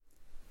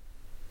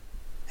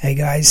Hey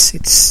guys,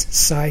 it's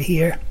Sai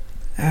here.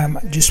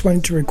 Just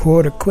wanted to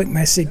record a quick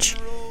message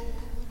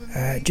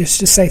just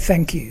to say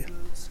thank you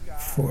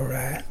for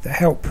the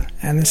help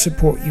and the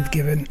support you've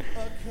given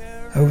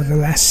over the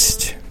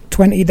last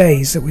 20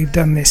 days that we've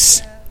done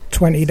this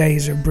 20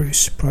 Days of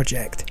Bruce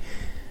project.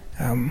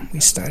 We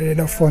started it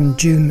off on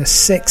June the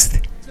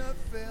 6th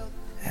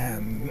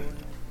and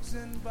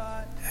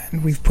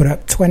we've put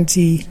up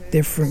 20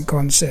 different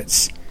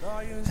concerts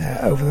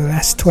over the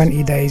last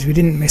 20 days. We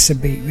didn't miss a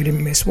beat, we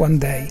didn't miss one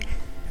day.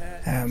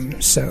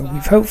 So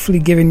we've hopefully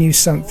given you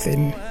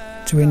something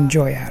to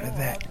enjoy out of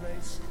that.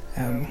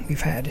 We've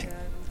had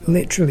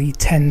literally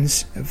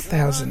tens of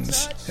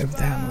thousands of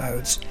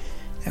downloads,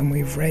 and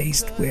we're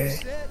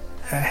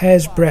a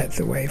hair's breadth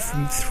away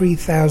from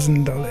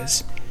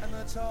 $3,000.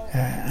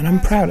 And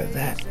I'm proud of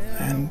that,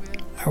 and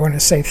I want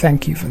to say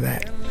thank you for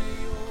that.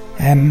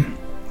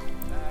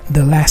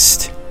 The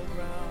last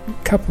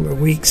couple of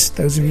weeks,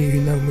 those of you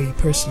who know me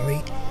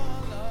personally,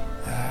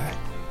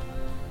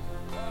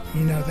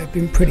 they've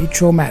been pretty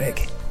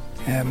traumatic,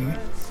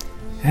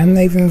 and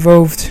they've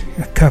involved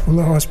a couple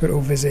of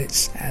hospital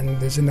visits, and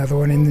there's another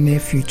one in the near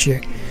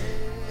future.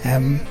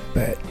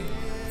 But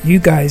you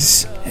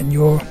guys and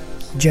your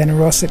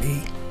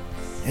generosity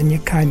and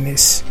your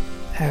kindness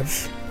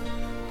have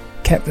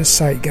kept the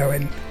site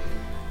going,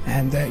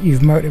 and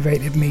you've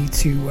motivated me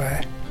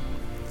to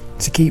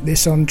keep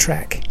this on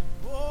track.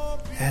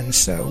 And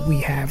so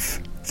we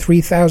have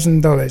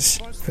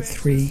 $3,000 for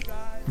 3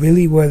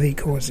 really worthy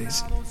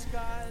causes,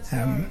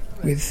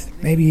 with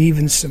maybe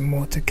even some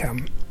more to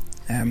come.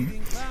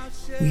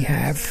 We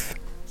have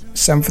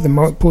some for the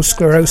Multiple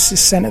Sclerosis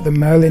Centre, the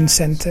Merlin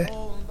Centre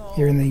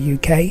here in the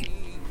UK.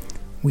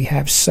 We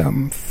have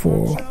some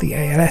for the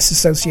ALS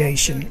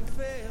Association.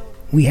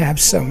 We have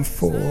some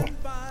for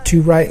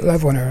To Write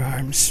Love on Our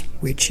Arms,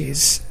 which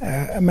is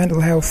a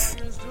mental health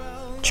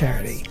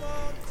charity.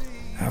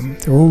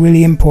 They're all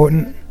really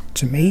important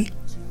to me,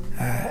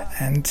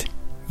 and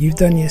you've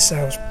done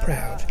yourselves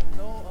proud.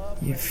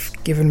 You've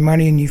given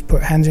money and you've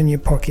put hands in your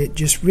pocket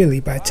just really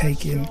by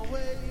taking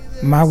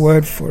my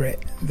word for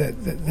it that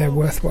they're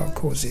worthwhile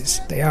causes.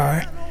 They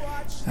are.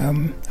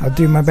 I'll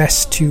do my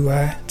best to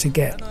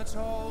get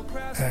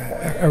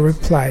a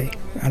reply.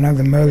 I know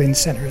the Merlin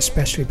Centre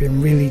especially been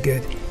really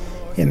good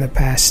in the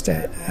past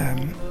at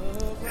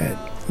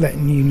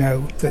letting you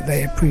know that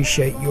they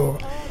appreciate your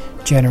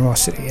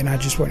generosity, and I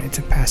just wanted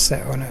to pass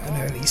that on at an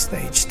early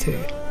stage too.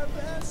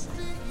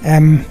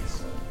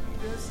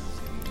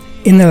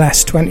 In the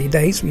last 20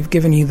 days, we've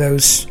given you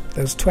those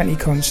 20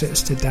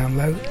 concerts to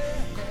download.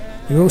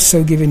 We've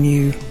also given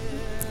you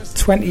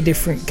 20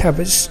 different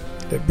covers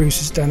that Bruce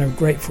has done of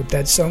Grateful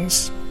Dead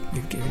songs.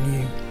 We've given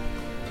you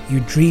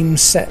your dream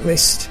set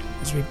list,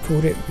 as we've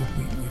called it.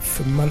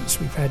 For months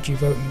we've had you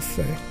voting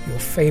for your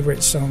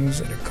favourite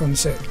songs at a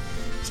concert.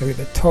 So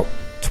the top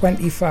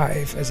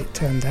 25, as it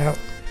turned out,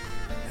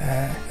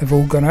 have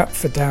all gone up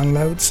for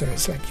download. So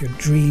it's like your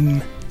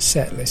dream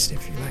set list,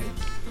 if you like.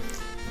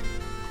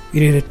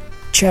 We did a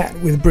chat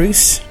with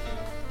Bruce,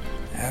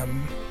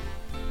 an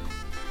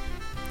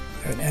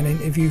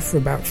interview for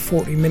about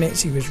 40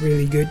 minutes. He was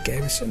really good,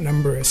 gave us a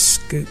number of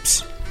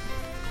scoops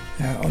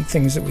on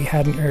things that we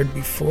hadn't heard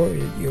before.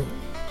 You're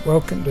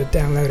welcome to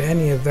download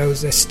any of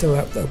those. They're still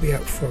up, they'll be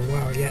up for a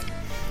while yet.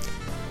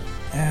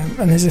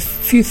 And there's a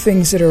few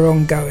things that are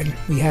ongoing.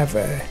 We have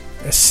a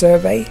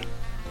survey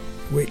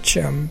which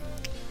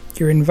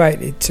you're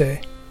invited to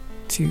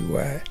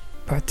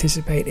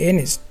participate in.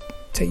 It's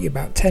take you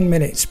about 10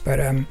 minutes, but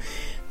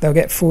they'll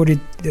get forwarded.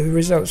 The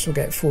results will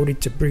get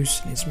forwarded to Bruce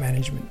and his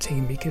management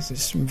team, because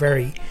there's some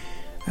very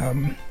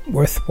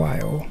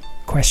worthwhile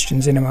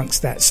questions in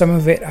amongst that. Some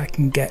of it I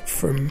can get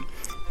from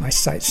my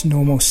site's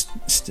normal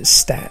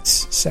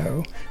stats,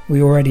 so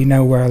we already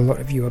know where a lot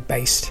of you are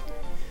based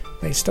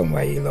on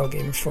where you log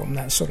in from,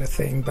 that sort of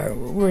thing. But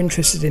we're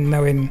interested in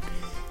knowing,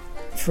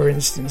 for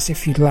instance,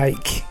 if you'd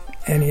like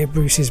any of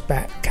Bruce's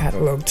back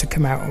catalogue to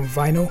come out on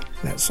vinyl,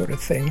 that sort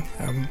of thing.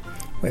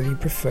 Whether you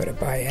prefer to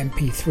buy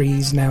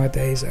MP3s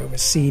nowadays over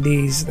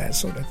CDs, that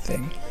sort of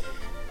thing.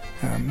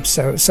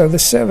 So the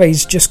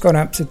survey's just gone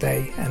up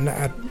today, and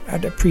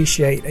I'd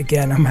appreciate,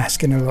 again, I'm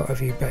asking a lot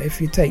of you, but if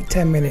you take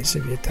 10 minutes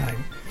of your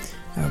time,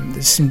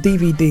 there's some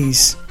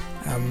DVDs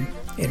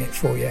in it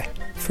for you.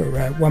 For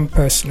one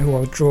person who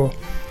I'll draw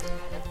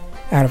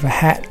out of a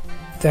hat,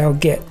 they'll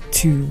get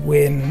to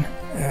win.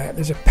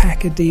 There's a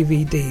pack of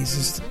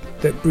DVDs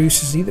that Bruce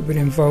has either been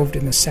involved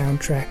in the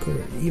soundtrack or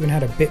even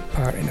had a bit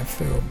part in a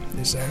film.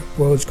 There's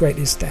World's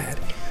Greatest Dad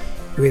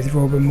with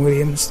Robin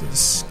Williams.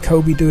 There's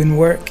Kobe Doing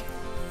Work,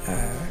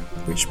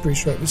 which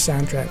Bruce wrote the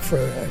soundtrack for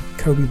a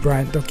Kobe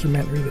Bryant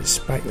documentary that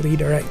Spike Lee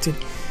directed.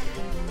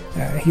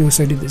 He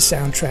also did the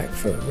soundtrack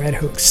for Red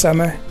Hook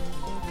Summer,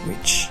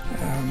 which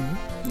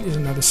is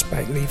another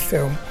Spike Lee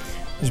film.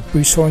 There's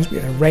Bruce Hornsby,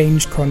 an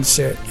arranged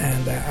concert,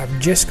 and I've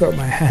just got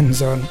my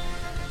hands on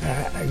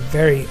a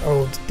very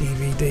old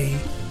DVD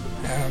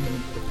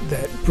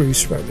that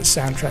Bruce wrote the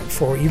soundtrack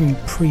for, even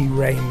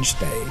pre-Range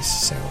days,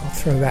 so I'll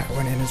throw that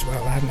one in as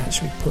well. I haven't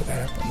actually put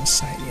that up on the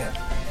site yet.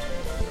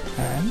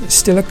 There's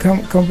still a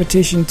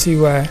competition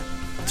to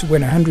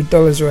win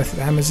 $100 worth of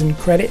Amazon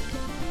credit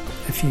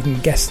if you can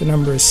guess the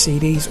number of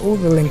CDs. All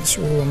the links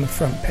are all on the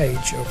front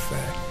page of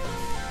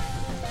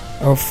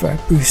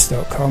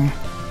Bruce.com,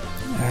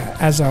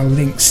 as are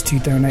links to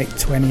donate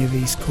to any of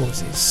these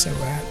causes. So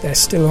they're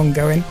still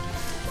ongoing.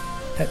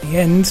 At the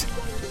end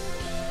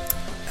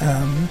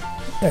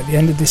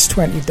of this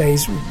 20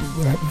 days,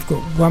 we've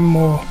got one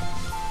more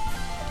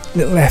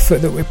little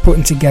effort that we're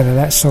putting together.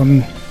 That's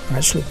on,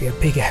 actually it'll be a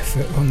big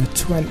effort, on the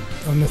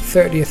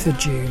 30th of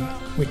June,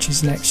 which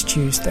is next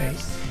Tuesday.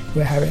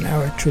 We're having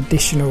our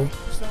traditional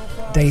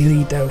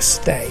Daily Dose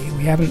Day.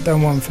 We haven't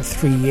done one for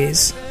 3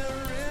 years,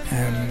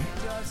 and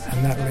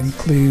that'll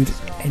include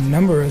a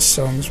number of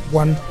songs,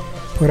 one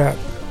put up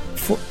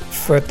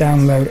for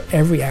download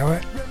every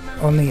hour,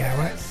 on the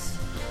hour.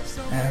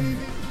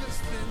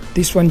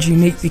 This one's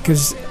unique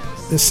because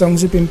the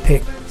songs have been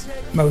picked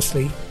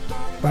mostly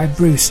by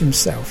Bruce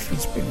himself.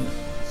 He's been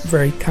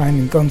very kind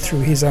and gone through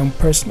his own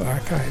personal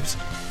archives,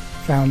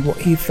 found what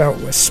he felt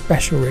were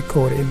special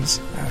recordings.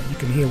 You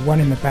can hear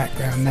one in the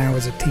background now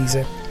as a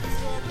teaser,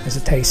 as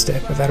a taster,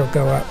 but that'll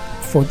go up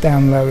for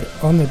download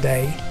on the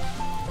day,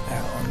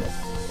 on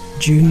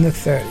June the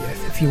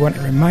 30th. If you want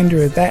a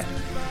reminder of that,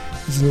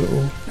 there's a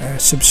little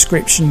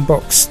subscription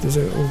box. There's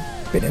a little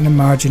bit in the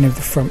margin of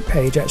the front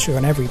page, actually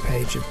on every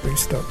page of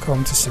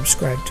Bruce.com, to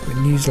subscribe to a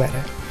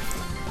newsletter,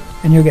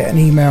 and you'll get an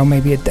email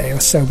maybe a day or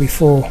so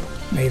before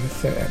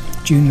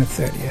June the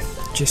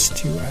 30th,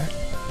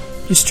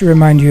 just to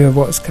remind you of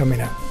what's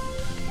coming up.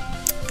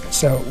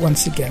 So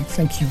once again,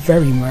 thank you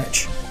very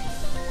much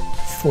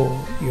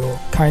for your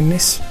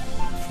kindness,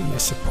 for your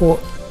support,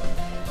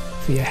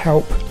 for your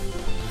help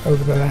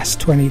over the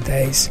last 20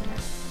 days.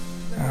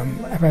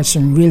 I've had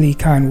some really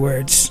kind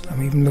words.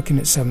 I'm even looking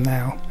at some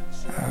now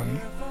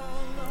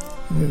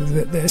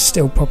that are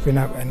still popping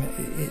up, and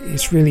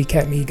it's really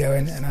kept me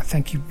going, and I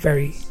thank you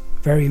very,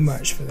 very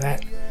much for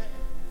that.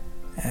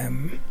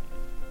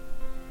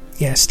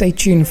 Stay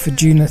tuned for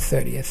June the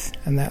 30th,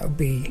 and that'll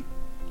be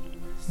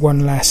one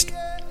last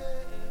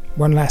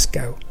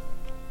go,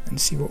 and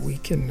see what we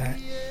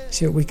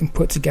can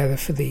put together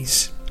for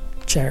these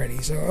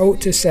charities. I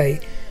ought to say,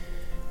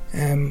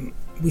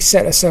 we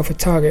set ourselves a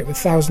target of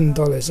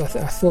 $1,000.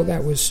 I thought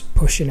that was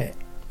pushing it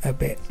a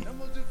bit.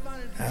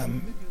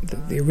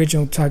 The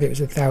original target was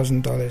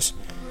 $1,000,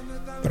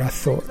 but I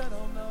thought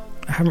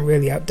I haven't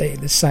really updated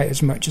the site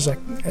as much as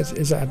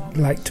I'd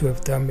like to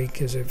have done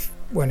because of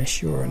one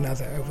issue or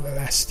another over the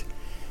last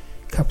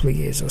couple of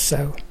years or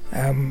so.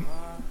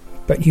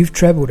 But you've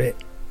trebled it,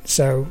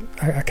 so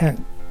I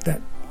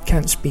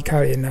can't speak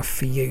highly enough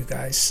for you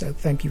guys. So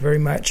thank you very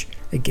much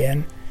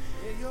again.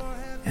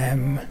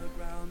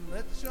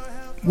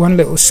 One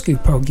little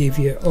scoop I'll give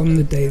you on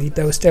the Daily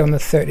Dose Day on the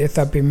 30th.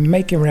 I've been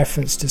making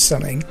reference to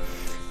something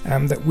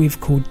that we've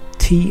called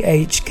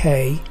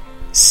THK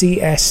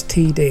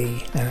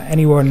CSTD.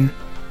 Anyone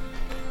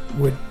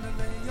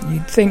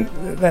you'd think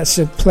that's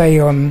a play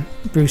on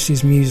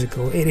Bruce's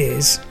musical. It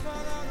is.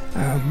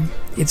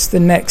 It's the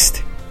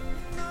next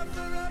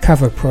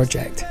cover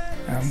project.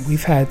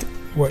 We've had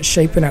what's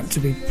shaping up to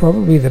be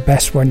probably the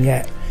best one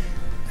yet,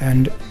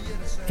 and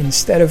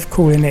instead of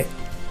calling it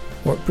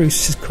what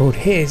Bruce has called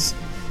his,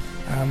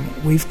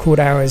 we've called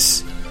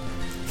ours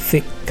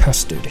Thick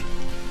Custard.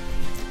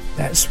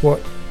 That's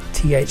what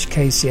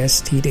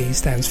THKCSTD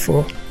stands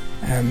for.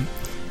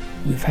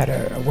 We've had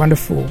a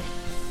wonderful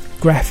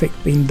graphic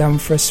being done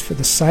for us for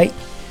the site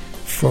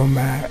from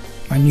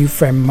my new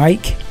friend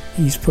Mike.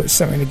 He's put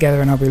something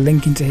together, and I'll be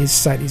linking to his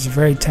site. He's a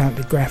very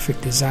talented graphic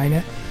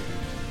designer,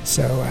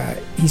 so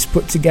he's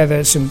put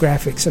together some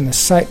graphics, and the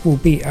site will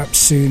be up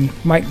soon.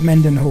 Mike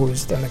Mendenhall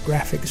has done the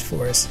graphics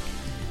for us,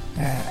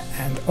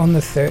 and on the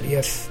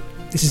 30th,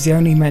 this is the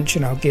only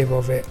mention I'll give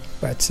of it,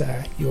 but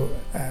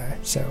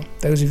so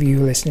those of you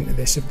who are listening to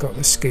this have got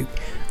the scoop.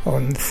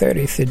 On the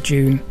 30th of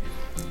June,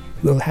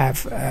 we'll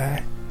have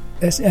a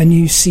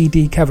new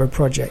CD cover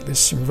project. There's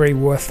some very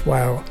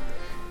worthwhile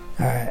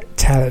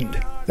talent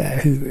there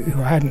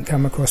who I hadn't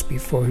come across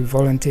before, who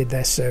volunteered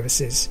their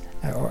services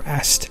or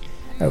asked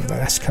over the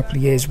last couple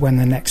of years when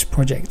the next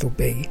project will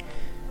be,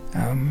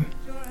 and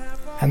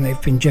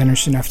they've been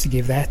generous enough to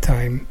give their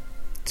time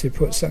to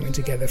put something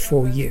together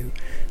for you.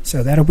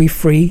 So that'll be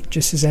free,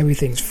 just as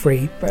everything's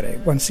free. But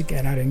once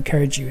again, I'd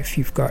encourage you, if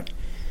you've got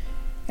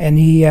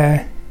any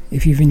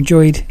if you've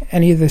enjoyed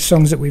any of the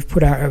songs that we've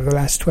put out over the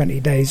last 20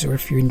 days, or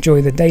if you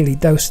enjoy the Daily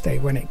Dose Day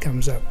when it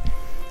comes up,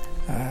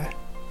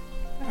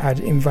 I'd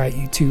invite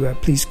you to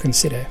please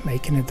consider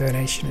making a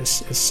donation,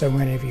 as so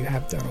many of you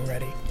have done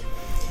already.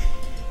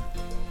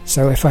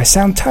 So if I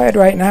sound tired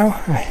right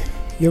now,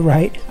 you're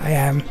right, I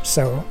am.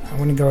 So I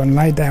want to go and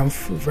lie down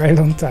for a very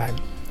long time.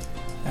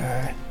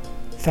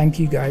 Thank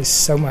you guys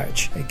so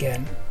much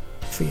again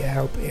for your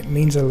help. It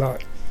means a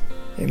lot.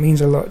 It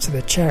means a lot to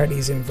the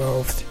charities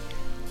involved,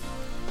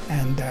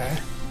 and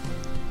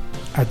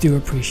I do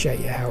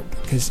appreciate your help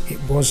because it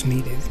was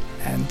needed,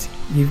 and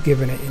you've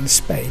given it in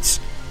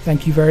spades.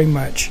 Thank you very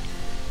much.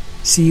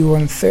 See you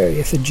on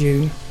 30th of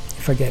June.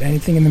 If I get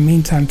anything in the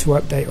meantime to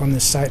update on the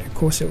site, of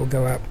course it will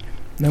go up.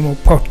 No more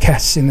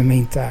podcasts in the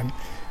meantime.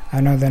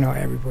 I know they're not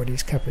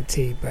everybody's cup of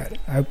tea, but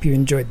I hope you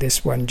enjoyed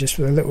this one, just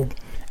with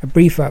a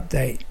brief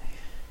update.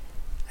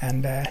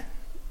 And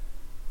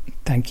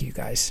thank you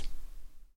guys.